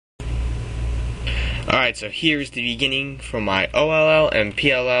Alright, so here's the beginning for my OLL and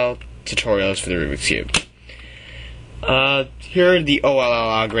PLL tutorials for the Rubik's Cube. Here are the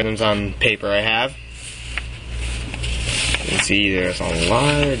OLL algorithms on paper I have. You can see there's a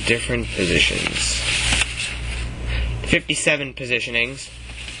lot of different positions. 57 positionings,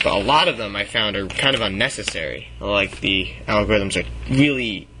 but a lot of them I found are kind of unnecessary. Like the algorithms are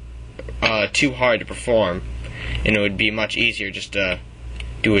really too hard to perform, and it would be much easier just to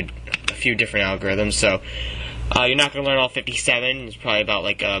do a few different algorithms. So you're not going to learn all 57. It's probably about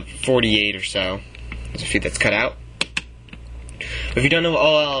like 48 or so. There's a few that's cut out. But if you don't know what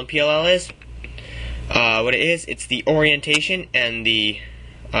OLL and PLL is, what it is, it's the orientation and the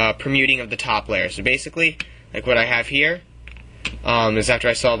permuting of the top layer. So basically, like what I have here is after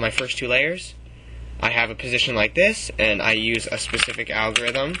I solve my first two layers, I have a position like this, and I use a specific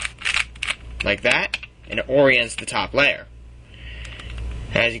algorithm like that, and it orients the top layer.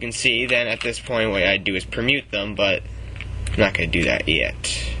 As you can see, then at this point what I do is permute them, but I'm not going to do that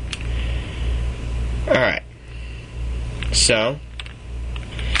yet. Alright, so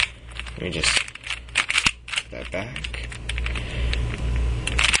let me just put that back.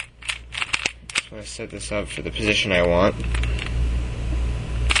 Just want to set this up for the position I want.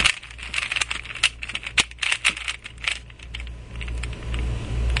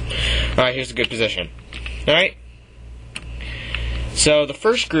 Alright, here's a good position. Alright? So the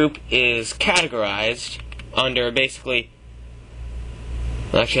first group is categorized under basically,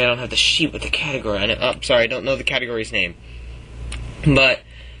 well, actually I don't have the sheet with the category on it. Oh, sorry, I don't know the category's name. But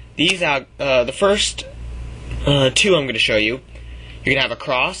these the first two I'm going to show you, you're going to have a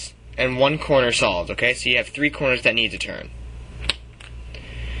cross and one corner solved, okay? So you have three corners that need to turn.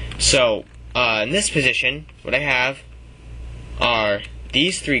 So in this position, what I have are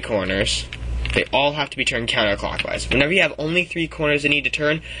these three corners. They all have to be turned counterclockwise. Whenever you have only three corners that need to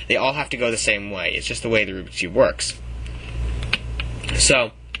turn, they all have to go the same way. It's just the way the Rubik's Cube works.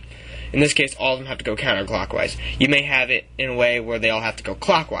 So, in this case, all of them have to go counterclockwise. You may have it in a way where they all have to go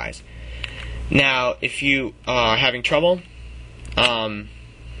clockwise. Now, if you are having trouble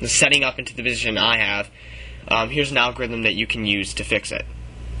setting up into the position I have, here's an algorithm that you can use to fix it.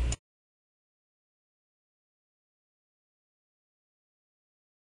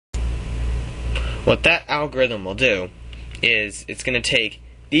 What that algorithm will do is it's going to take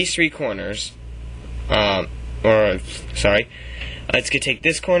these three corners, it's going to take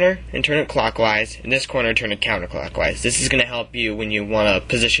this corner and turn it clockwise, and this corner and turn it counterclockwise. This is going to help you when you want to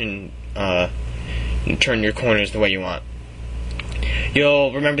position and turn your corners the way you want.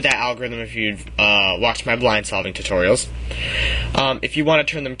 You'll remember that algorithm if you've watched my blind solving tutorials. If you want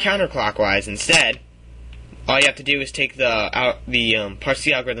to turn them counterclockwise instead, all you have to do is take the parts of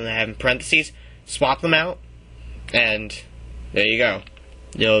the algorithm that I have in parentheses, swap them out, and there you go.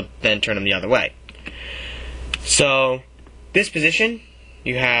 You'll then turn them the other way. So, this position,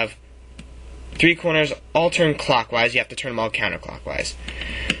 you have three corners all turned clockwise. You have to turn them all counterclockwise.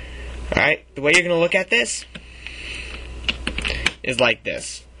 Alright, the way you're going to look at this is like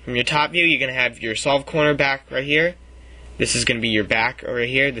this. From your top view, you're going to have your solved corner back right here. This is going to be your back over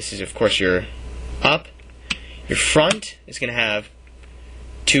here. This is, of course, your up. Your front is going to have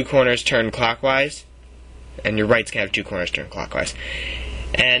two corners turned clockwise, and your right's going to have two corners turned clockwise.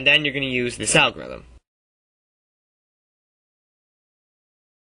 And then you're going to use this algorithm.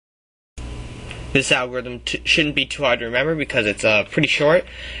 This algorithm shouldn't be too hard to remember because it's pretty short,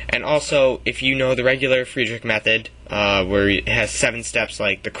 and also if you know the regular Friedrich method, where it has 7 steps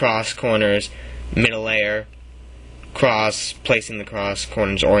like the cross, corners, middle layer, cross, placing the cross,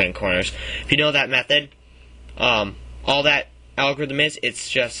 corners, orient corners. If you know that method, all that algorithm is, it's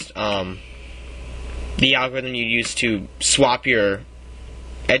just the algorithm you use to swap your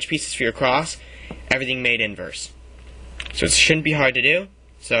edge pieces for your cross, everything made inverse. So it shouldn't be hard to do.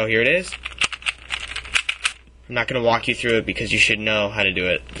 So here it is. I'm not going to walk you through it because you should know how to do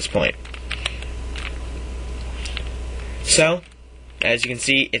it at this point. So, as you can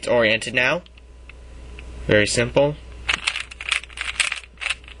see, it's oriented now. Very simple.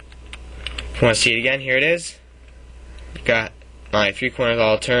 If you want to see it again, here it is. Got my three corners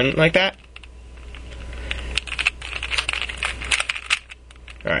all turned like that.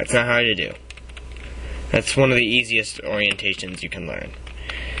 Alright, it's not hard to do. That's one of the easiest orientations you can learn.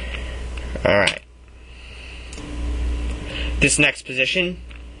 Alright. This next position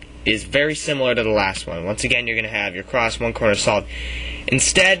is very similar to the last one. Once again, you're going to have your cross, one corner solved.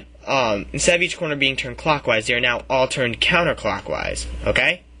 Instead of each corner being turned clockwise, they are now all turned counterclockwise.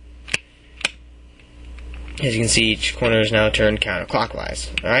 Okay? As you can see, each corner is now turned counterclockwise.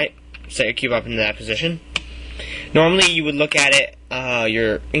 Alright? Set your cube up into that position. Normally you would look at it,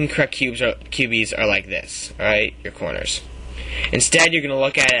 your incorrect cubies are like this, alright, your corners. Instead, you're going to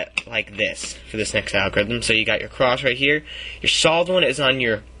look at it like this for this next algorithm. So you got your cross right here. Your solved one is on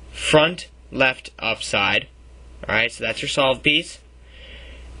your front left up side. Alright, so that's your solved piece.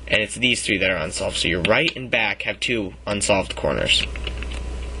 And it's these three that are unsolved. So your right and back have two unsolved corners,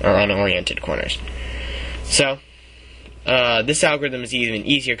 or unoriented corners. So, this algorithm is even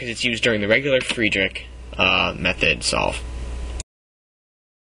easier because it's used during the regular Friedrich method solve.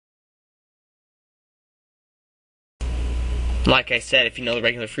 Like I said, if you know the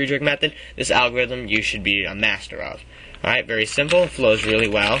regular Friedrich method, this algorithm you should be a master of. Alright, very simple, flows really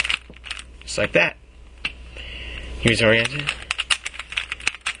well. Just like that. Here's oriented.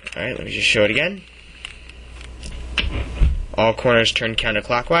 Alright, let me just show it again. All corners turn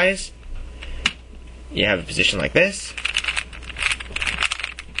counterclockwise. You have a position like this.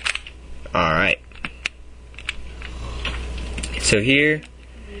 Alright. So here,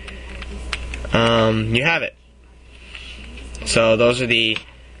 you have it. So those are the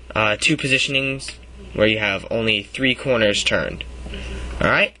two positionings where you have only 3 corners turned.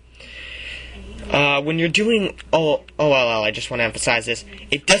 Alright? When you're doing OLL, I just want to emphasize this,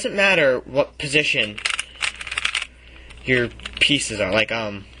 it doesn't matter what position your pieces are. Like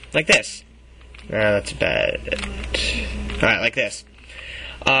this. That's bad. Alright, like this.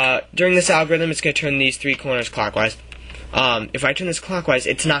 During this algorithm, it's going to turn these 3 corners clockwise. If I turn this clockwise,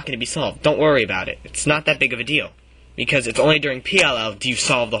 it's not going to be solved. Don't worry about it. It's not that big of a deal. Because it's only during PLL do you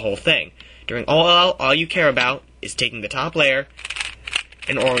solve the whole thing. During OLL, all you care about is taking the top layer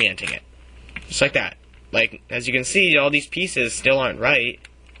and orienting it. Just like that. Like, as you can see, all these pieces still aren't right,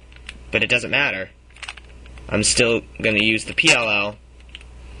 but it doesn't matter. I'm still going to use the PLL.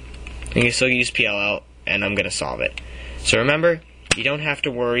 I'm going to still use PLL, and I'm going to solve it. So remember, you don't have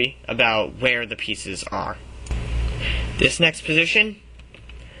to worry about where the pieces are. This next position,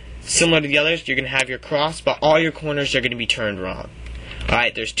 similar to the others, you're going to have your cross, but all your corners are going to be turned wrong.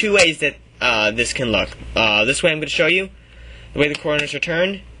 Alright, there's 2 ways that this can look. This way I'm going to show you. The way the corners are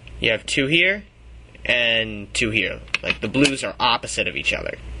turned, you have 2 here and 2 here. Like, the blues are opposite of each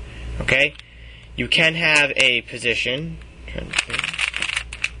other. Okay? You can have a position.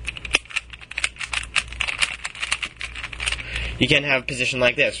 You can have a position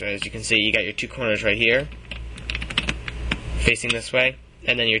like this. Right? As you can see, you got your 2 corners right here, facing this way.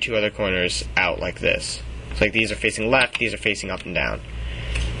 And then your 2 other corners out like this. It's like these are facing left, these are facing up and down.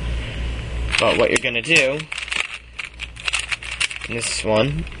 But what you're going to do, in this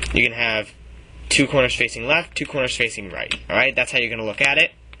one, you're going to have 2 corners facing left, 2 corners facing right. Alright, that's how you're going to look at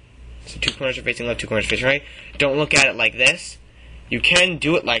it. So 2 corners are facing left, 2 corners facing right. Don't look at it like this. You can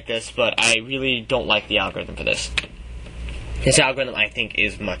do it like this, but I really don't like the algorithm for this. This algorithm, I think,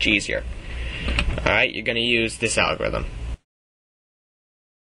 is much easier. Alright, you're going to use this algorithm.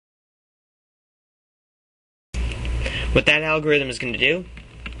 What that algorithm is going to do,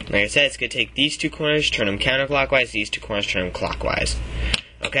 like I said, it's going to take these 2 corners, turn them counterclockwise, these 2 corners, turn them clockwise.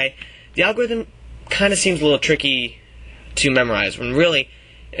 Okay? The algorithm kind of seems a little tricky to memorize, when really,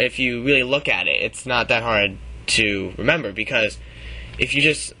 if you really look at it, it's not that hard to remember, because if you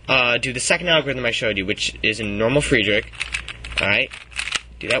just do the second algorithm I showed you, which is in normal Friedrich, alright,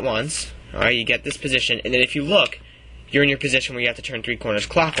 do that once, alright, you get this position, and then if you look, you're in your position where you have to turn 3 corners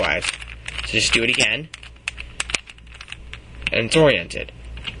clockwise. So just do it again. And it's oriented.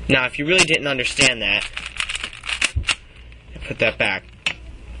 Now, if you really didn't understand that, I'll put that back.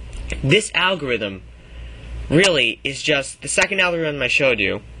 This algorithm really is just the second algorithm I showed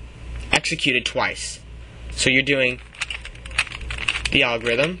you executed twice. So you're doing the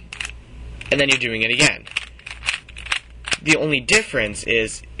algorithm, and then you're doing it again. The only difference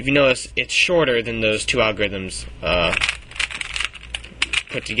is, if you notice, it's shorter than those 2 algorithms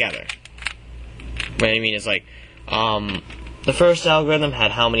put together. What I mean is, like, the first algorithm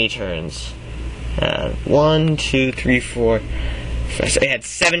had how many turns? 1, 2, 3, 4, 5. It had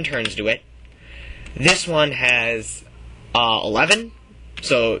 7 turns to it. This one has 11,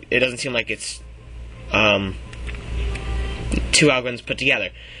 so it doesn't seem like it's 2 algorithms put together.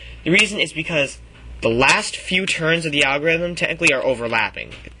 The reason is because the last few turns of the algorithm technically are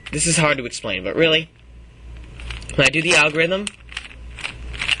overlapping. This is hard to explain, but really, when I do the algorithm,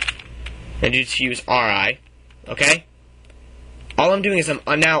 I just use RI, okay? All I'm doing is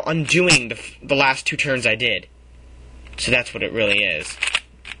I'm now undoing the last 2 turns I did. So that's what it really is.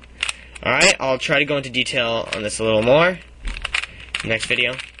 Alright, I'll try to go into detail on this a little more in the next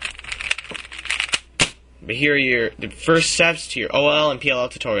video. But here are the first steps to your OLL and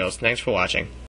PLL tutorials. Thanks for watching.